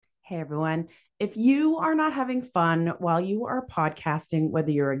Hey everyone. If you are not having fun while you are podcasting,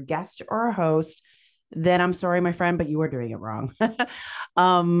 whether you're a guest or a host, then I'm sorry, my friend, but you are doing it wrong.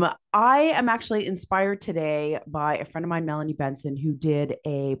 I am actually inspired today by a friend of mine, Melanie Benson, who did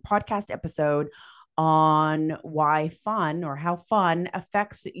a podcast episode on why fun or how fun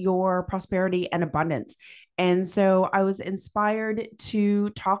affects your prosperity and abundance. And so I was inspired to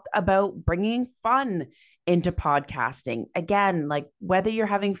talk about bringing fun into podcasting. Again, like whether you're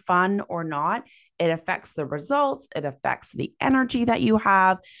having fun or not, it affects the results, it affects the energy that you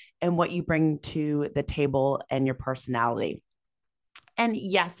have and what you bring to the table and your personality. And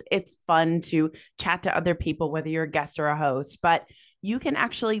yes, it's fun to chat to other people, whether you're a guest or a host, but you can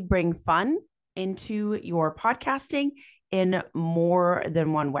actually bring fun into your podcasting in more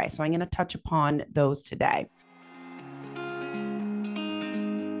than one way. So I'm going to touch upon those today.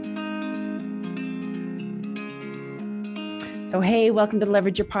 So, hey, welcome to the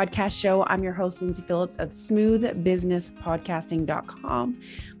Leverage Your Podcast Show. I'm your host, Lindsay Phillips of smoothbusinesspodcasting.com.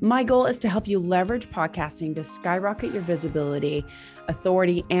 My goal is to help you leverage podcasting to skyrocket your visibility,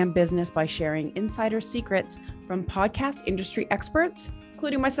 authority, and business by sharing insider secrets from podcast industry experts,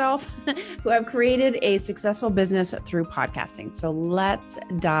 including myself, who have created a successful business through podcasting. So, let's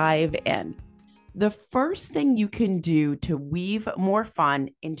dive in. The first thing you can do to weave more fun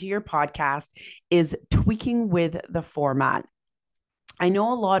into your podcast is tweaking with the format. I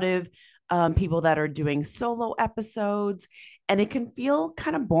know a lot of people that are doing solo episodes, and it can feel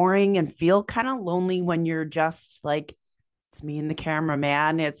kind of boring and feel kind of lonely when you're just like, it's me and the camera,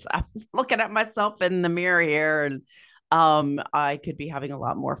 man. I'm looking at myself in the mirror here, and I could be having a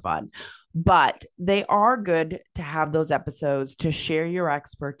lot more fun. But they are good to have those episodes to share your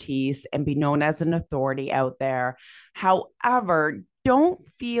expertise and be known as an authority out there. However, don't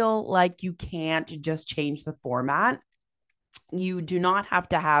feel like you can't just change the format. You do not have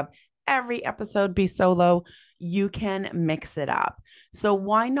to have every episode be solo. You can mix it up. So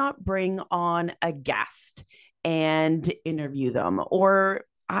why not bring on a guest and interview them? Or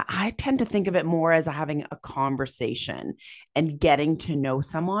I tend to think of it more as having a conversation and getting to know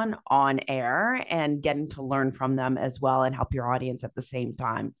someone on air and getting to learn from them as well and help your audience at the same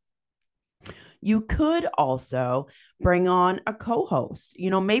time. You could also bring on a co host,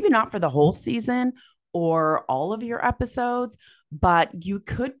 maybe not for the whole season or all of your episodes, but you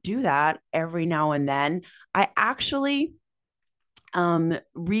could do that every now and then. I actually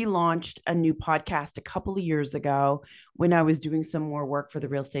relaunched a new podcast a couple of years ago when I was doing some more work for the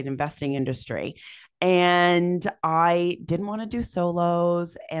real estate investing industry. And I didn't want to do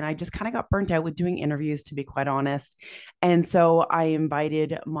solos, and I just kind of got burnt out with doing interviews, to be quite honest. And so I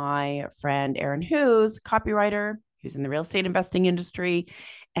invited my friend Aaron, who's a copywriter, who's in the real estate investing industry.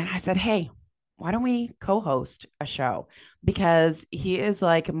 And I said, hey, why don't we co-host a show? Because he is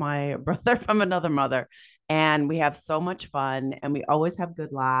like my brother from another mother. And we have so much fun and we always have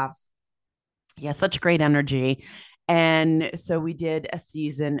good laughs. He has such great energy. And so we did a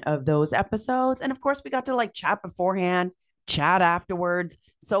season of those episodes. And of course, we got to like chat beforehand, chat afterwards.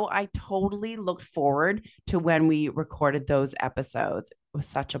 So I totally looked forward to when we recorded those episodes. It was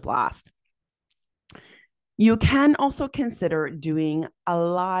such a blast. You can also consider doing a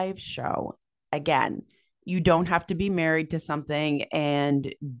live show. Again, you don't have to be married to something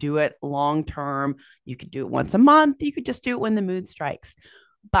and do it long term. You could do it once a month. You could just do it when the mood strikes.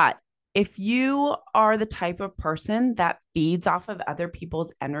 But if you are the type of person that feeds off of other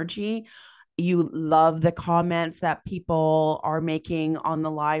people's energy, you love the comments that people are making on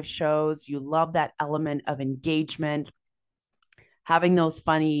the live shows, you love that element of engagement, having those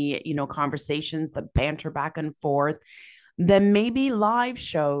funny, conversations, the banter back and forth, then maybe live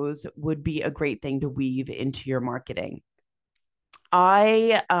shows would be a great thing to weave into your marketing.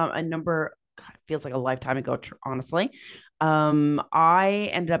 A number, God, feels like a lifetime ago, honestly. I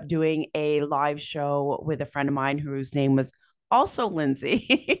ended up doing a live show with a friend of mine whose name was also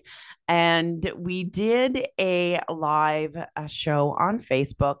Lindsay. And we did a live show on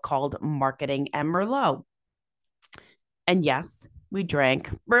Facebook called Marketing and Merlot. And yes, we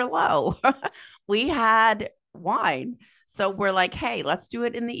drank Merlot. We had wine. So we're like, hey, let's do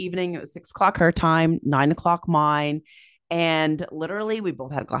it in the evening. It was 6 o'clock her time, 9 o'clock mine. And literally, we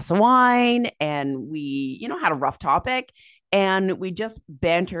both had a glass of wine and we, had a rough topic and we just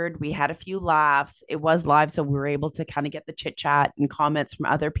bantered. We had a few laughs. It was live. So we were able to kind of get the chit chat and comments from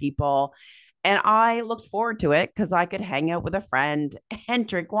other people. And I looked forward to it because I could hang out with a friend and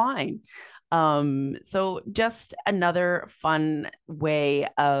drink wine. So just another fun way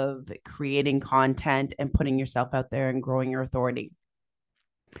of creating content and putting yourself out there and growing your authority.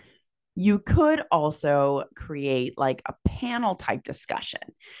 You could also create like a panel type discussion.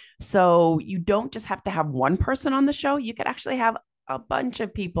 So you don't just have to have one person on the show, you could actually have a bunch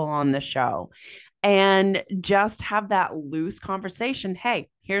of people on the show and just have that loose conversation. Hey,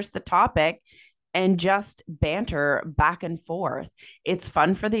 here's the topic, and just banter back and forth. It's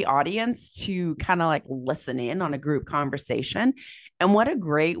fun for the audience to kind of like listen in on a group conversation. And what a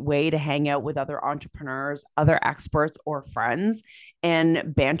great way to hang out with other entrepreneurs, other experts, or friends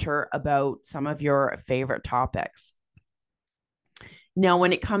and banter about some of your favorite topics. Now,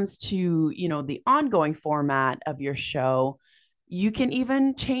 when it comes to, the ongoing format of your show, you can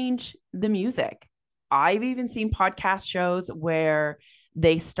even change the music. I've even seen podcast shows where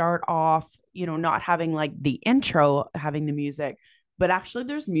they start off, not having like the intro, having the music, but actually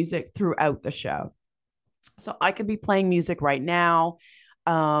there's music throughout the show. So I could be playing music right now.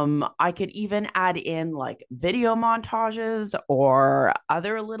 I could even add in like video montages or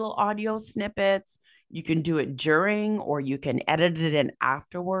other little audio snippets. You can do it during, or you can edit it in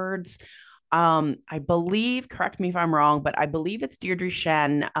afterwards. I believe, correct me if I'm wrong, but I believe it's Deirdre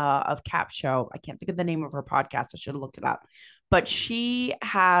Shen of Cap Show. I can't think of the name of her podcast. I should have looked it up. But she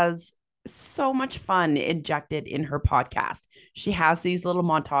has so much fun injected in her podcast. She has these little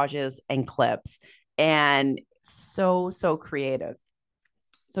montages and clips, and so creative.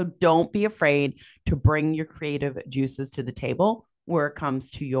 So don't be afraid to bring your creative juices to the table where it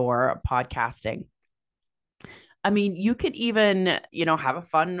comes to your podcasting. I mean, you could even, have a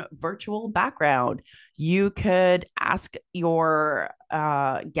fun virtual background. You could ask your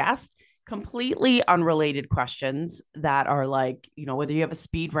guest completely unrelated questions that are like, whether you have a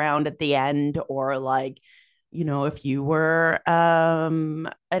speed round at the end, or like, if you were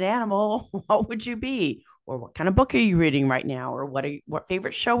an animal, what would you be? Or what kind of book are you reading right now? Or what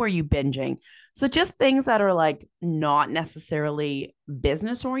favorite show are you binging? So just things that are like not necessarily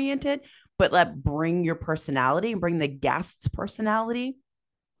business oriented, but let bring your personality and bring the guest's personality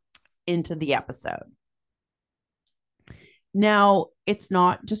into the episode. Now, it's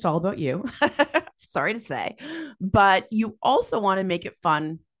not just all about you, sorry to say, but you also want to make it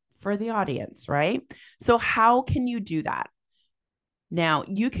fun for the audience, right? So, how can you do that? Now,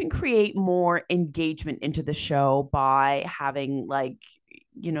 you can create more engagement into the show by having like,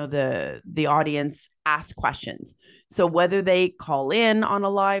 the audience ask questions. So whether they call in on a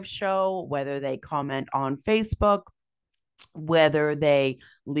live show, whether they comment on Facebook, whether they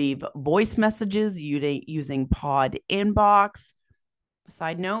leave voice messages using Pod Inbox.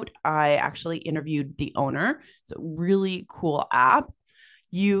 Side note, I actually interviewed the owner. It's a really cool app.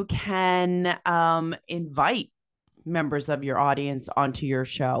 You can invite members of your audience onto your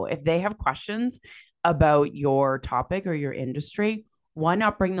show. If they have questions about your topic or your industry, why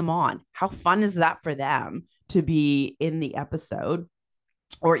not bring them on? How fun is that for them to be in the episode,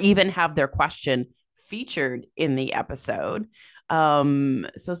 or even have their question featured in the episode? So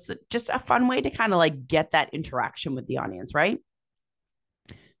it's just a fun way to kind of like get that interaction with the audience, right?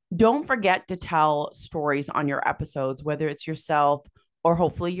 Don't forget to tell stories on your episodes, whether it's yourself or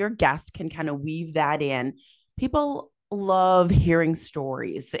hopefully your guest can kind of weave that in. People love hearing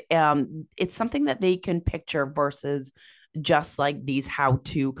stories. It's something that they can picture versus just like these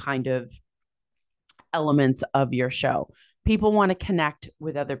how-to kind of elements of your show. People want to connect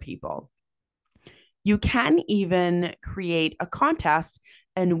with other people. You can even create a contest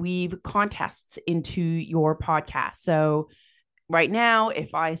and weave contests into your podcast. So right now,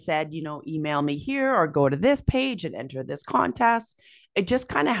 if I said, email me here or go to this page and enter this contest, it just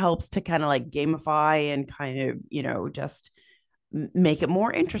kind of helps to kind of like gamify and kind of, just make it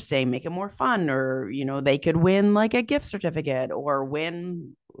more interesting, make it more fun, or, they could win like a gift certificate or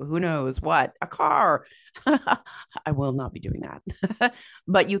win who knows what, a car. I will not be doing that.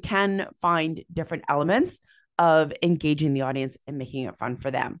 But you can find different elements of engaging the audience and making it fun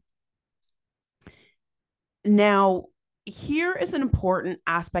for them. Now, here is an important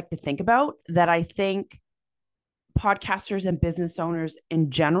aspect to think about that I think podcasters and business owners in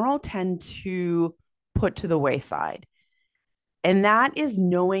general tend to put to the wayside. And that is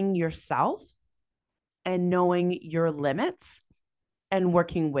knowing yourself and knowing your limits and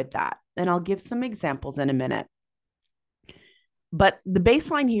working with that. And I'll give some examples in a minute. But the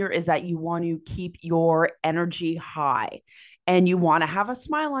baseline here is that you want to keep your energy high and you want to have a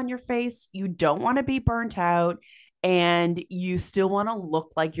smile on your face. You don't want to be burnt out, and you still want to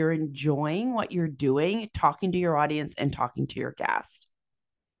look like you're enjoying what you're doing, talking to your audience and talking to your guest.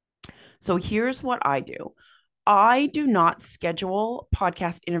 So here's what I do. I do not schedule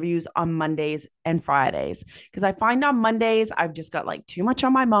podcast interviews on Mondays and Fridays because I find on Mondays, I've just got like too much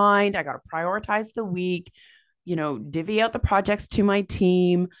on my mind. I got to prioritize the week, divvy out the projects to my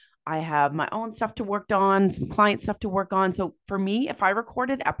team. I have my own stuff to work on, some client stuff to work on. So for me, if I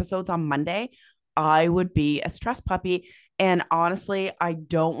recorded episodes on Monday, I would be a stress puppy. And honestly, I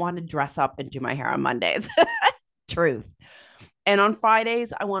don't want to dress up and do my hair on Mondays. Truth. And on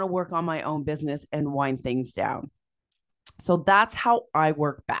Fridays, I want to work on my own business and wind things down. So that's how I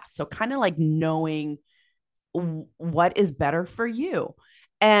work best. So kind of like knowing what is better for you.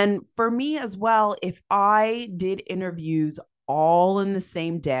 And for me as well, if I did interviews all in the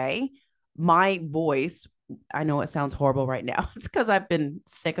same day, my voice, I know it sounds horrible right now. It's because I've been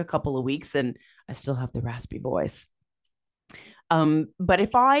sick a couple of weeks and I still have the raspy voice. But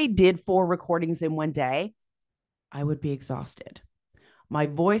if I did 4 recordings in one day, I would be exhausted. My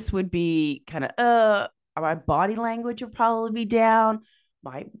voice would be kind of, my body language would probably be down.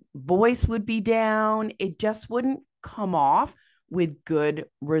 My voice would be down. It just wouldn't come off with good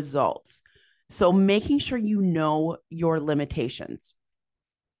results. So making sure you know your limitations.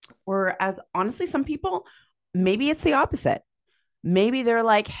 Whereas honestly, some people, maybe it's the opposite. Maybe they're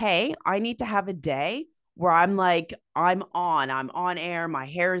like, hey, I need to have a day where I'm like, I'm on air, my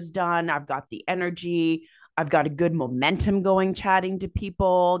hair is done, I've got the energy, I've got a good momentum going, chatting to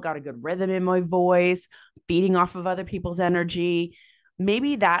people, got a good rhythm in my voice, feeding off of other people's energy.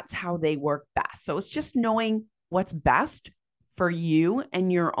 Maybe that's how they work best. So it's just knowing what's best for you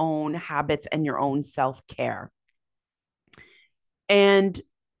and your own habits and your own self care. And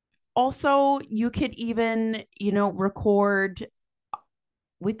also, you could even, record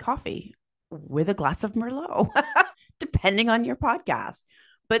with coffee, with a glass of Merlot, depending on your podcast.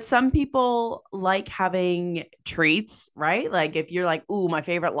 But some people like having treats, right? Like if you're like, ooh, my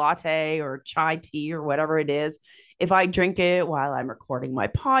favorite latte or chai tea or whatever it is, if I drink it while I'm recording my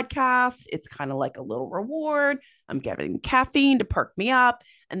podcast, it's kind of like a little reward. I'm getting caffeine to perk me up.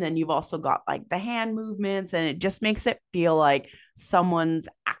 And then you've also got like the hand movements, and it just makes it feel like someone's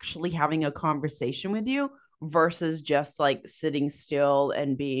actually having a conversation with you versus just like sitting still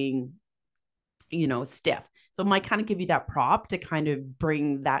and being, stiff. So it might kind of give you that prop to kind of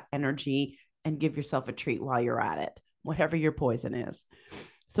bring that energy and give yourself a treat while you're at it, whatever your poison is.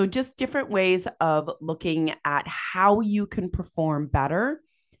 So just different ways of looking at how you can perform better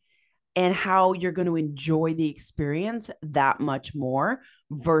and how you're going to enjoy the experience that much more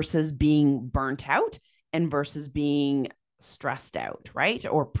versus being burnt out and versus being stressed out, right?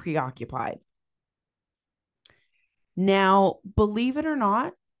 Or preoccupied. Now, believe it or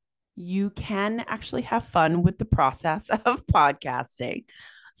not, you can actually have fun with the process of podcasting.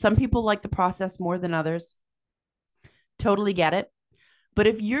 Some people like the process more than others. Totally get it. But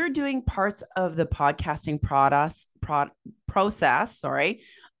if you're doing parts of the podcasting process, sorry,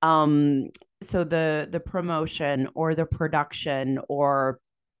 so the promotion or the production or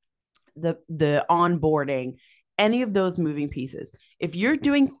the onboarding, any of those moving pieces, if you're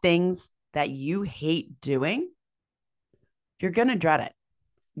doing things that you hate doing, you're going to dread it.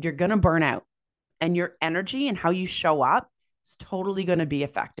 You're going to burn out, and your energy and how you show up is totally going to be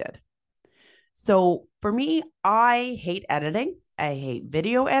affected. So for me, I hate editing. I hate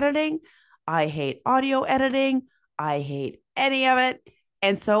video editing. I hate audio editing. I hate any of it.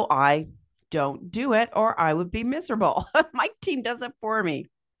 And so I don't do it, or I would be miserable. My team does it for me.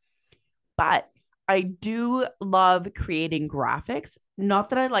 But I do love creating graphics. Not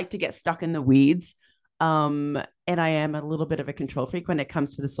that I like to get stuck in the weeds. And I am a little bit of a control freak when it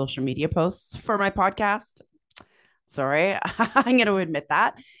comes to the social media posts for my podcast. Sorry, I'm going to admit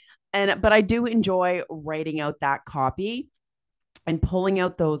that. But I do enjoy writing out that copy and pulling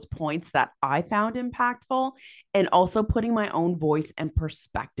out those points that I found impactful and also putting my own voice and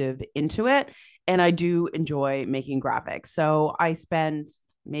perspective into it. And I do enjoy making graphics. So I spend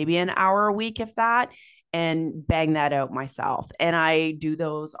maybe an hour a week, if that, and bang that out myself. And I do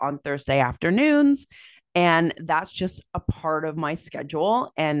those on Thursday afternoons. And that's just a part of my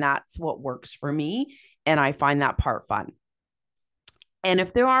schedule. And that's what works for me. And I find that part fun. And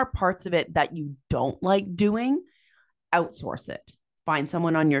if there are parts of it that you don't like doing, outsource it. Find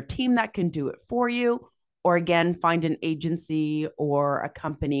someone on your team that can do it for you. Or again, find an agency or a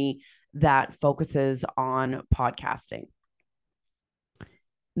company that focuses on podcasting.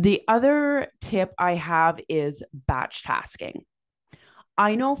 The other tip I have is batch tasking.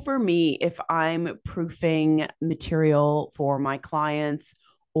 I know for me, if I'm proofing material for my clients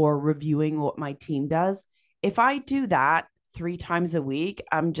or reviewing what my team does, if I do that 3 times a week,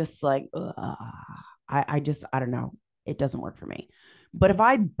 I'm just like, I don't know. It doesn't work for me. But if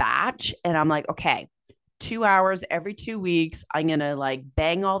I batch and I'm like, okay, 2 hours every 2 weeks, I'm going to like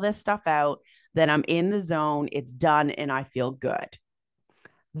bang all this stuff out, then I'm in the zone, it's done, and I feel good.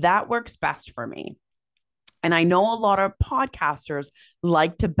 That works best for me. And I know a lot of podcasters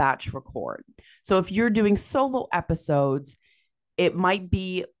like to batch record. So if you're doing solo episodes, it might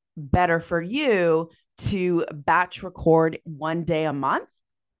be better for you to batch record one day a month.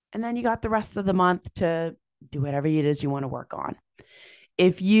 And then you got the rest of the month to do whatever it is you want to work on.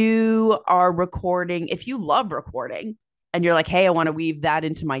 If you are recording, if you love recording and you're like, hey, I want to weave that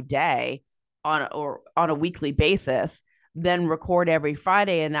into my day on a weekly basis, then record every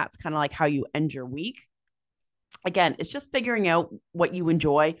Friday. And that's kind of like how you end your week. Again, it's just figuring out what you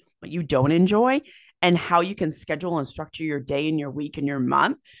enjoy, what you don't enjoy, and how you can schedule and structure your day and your week and your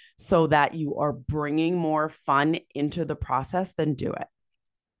month so that you are bringing more fun into the process. Then do it.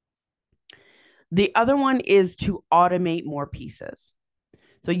 The other one is to automate more pieces.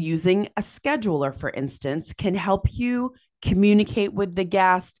 So using a scheduler, for instance, can help you communicate with the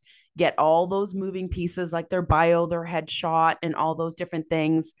guest, get all those moving pieces like their bio, their headshot, and all those different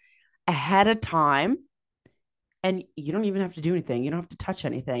things ahead of time. And you don't even have to do anything. You don't have to touch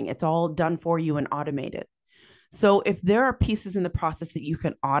anything. It's all done for you and automated. So if there are pieces in the process that you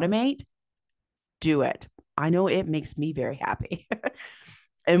can automate, do it. I know it makes me very happy.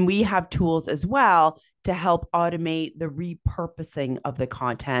 And we have tools as well to help automate the repurposing of the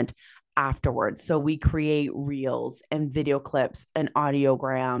content afterwards. So we create reels and video clips and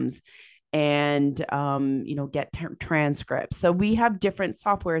audiograms and get transcripts. So we have different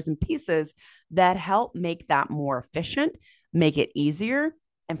softwares and pieces that help make that more efficient, make it easier.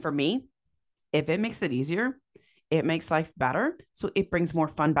 And for me, if it makes it easier, it makes life better. So it brings more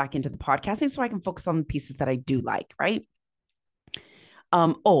fun back into the podcasting so I can focus on the pieces that I do like, right?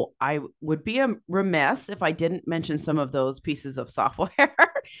 I would be remiss if I didn't mention some of those pieces of software.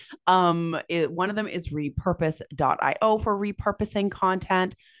 One of them is repurpose.io for repurposing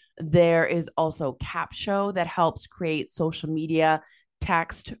content. There is also Capsho that helps create social media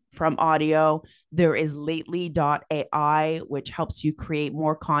text from audio. There is lately.ai, which helps you create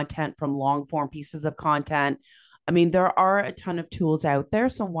more content from long form pieces of content. I mean, there are a ton of tools out there,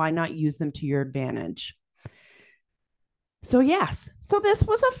 so why not use them to your advantage? So yes, so this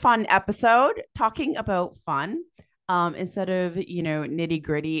was a fun episode talking about fun instead of, nitty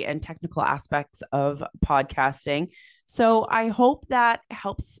gritty and technical aspects of podcasting. So I hope that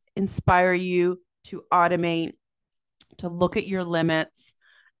helps inspire you to automate, to look at your limits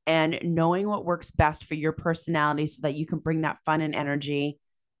and knowing what works best for your personality so that you can bring that fun and energy,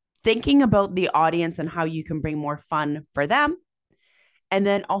 thinking about the audience and how you can bring more fun for them. And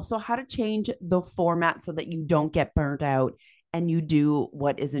then also how to change the format so that you don't get burnt out and you do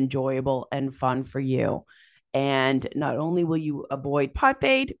what is enjoyable and fun for you. And not only will you avoid pod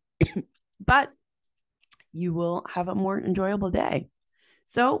fade, but you will have a more enjoyable day.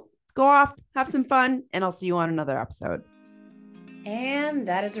 So go off, have some fun, and I'll see you on another episode. And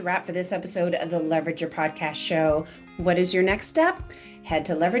that is a wrap for this episode of the Leverage Your Podcast Show. What is your next step? Head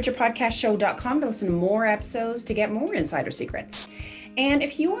to leverageyourpodcastshow.com to listen to more episodes to get more insider secrets. And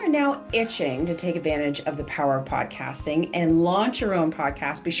if you are now itching to take advantage of the power of podcasting and launch your own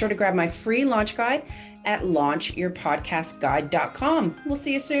podcast, be sure to grab my free launch guide at launchyourpodcastguide.com. We'll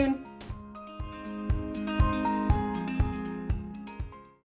see you soon.